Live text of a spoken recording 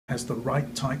has the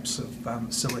right types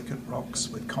of silicate rocks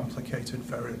with complicated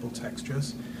variable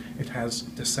textures. It has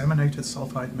disseminated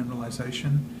sulphide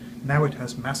mineralization. Now it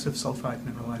has massive sulphide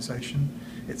mineralization.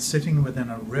 It's sitting within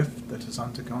a rift that has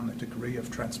undergone a degree of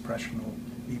transpressional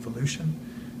evolution,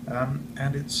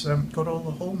 and it's got all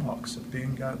the hallmarks of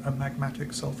being a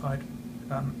magmatic sulphide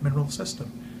mineral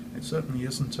system. It certainly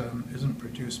isn't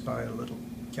produced by a little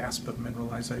gasp of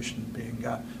mineralization being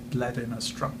bled in a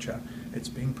structure. It's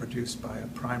being produced by a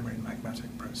primary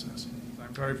magmatic process.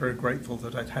 I'm very, very grateful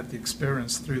that I'd had the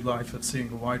experience through life of seeing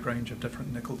a wide range of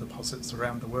different nickel deposits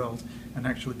around the world and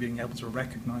actually being able to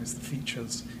recognize the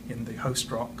features in the host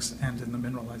rocks and in the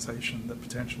mineralization that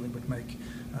potentially would make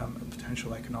a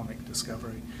potential economic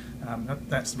discovery.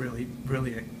 That's really,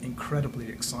 really incredibly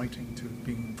exciting to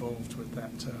be involved with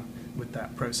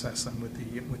that process and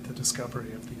with the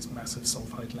discovery of these massive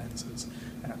sulphide lenses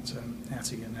at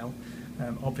ENL.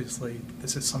 Obviously,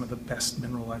 this is some of the best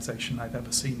mineralization I've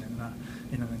ever seen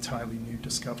in an entirely new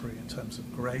discovery in terms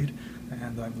of grade,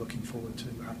 and I'm looking forward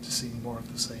to seeing more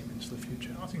of the same into the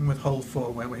future. Starting with hole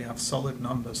 4, where we have solid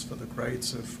numbers for the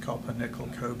grades of copper, nickel,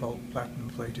 cobalt, platinum,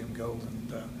 palladium, gold,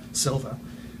 and silver.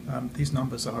 These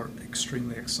numbers are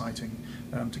extremely exciting.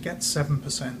 To get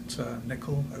 7%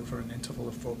 nickel over an interval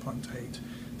of 4.8,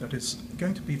 that is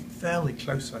going to be fairly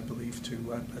close, I believe,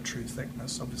 to a true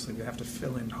thickness. Obviously, we have to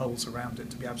fill in holes around it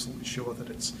to be absolutely sure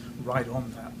that it's right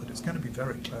on that, but it's going to be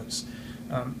very close.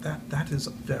 That is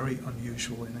very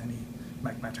unusual in any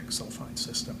magmatic sulphide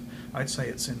system. I'd say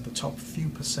it's in the top few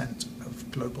percent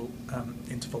of global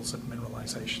intervals of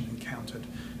mineralization encountered,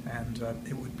 and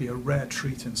it would be a rare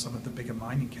treat in some of the bigger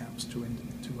mining camps to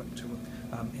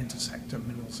intersect a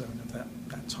mineral zone of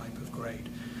that type of grade.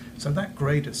 So that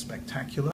grade is spectacular.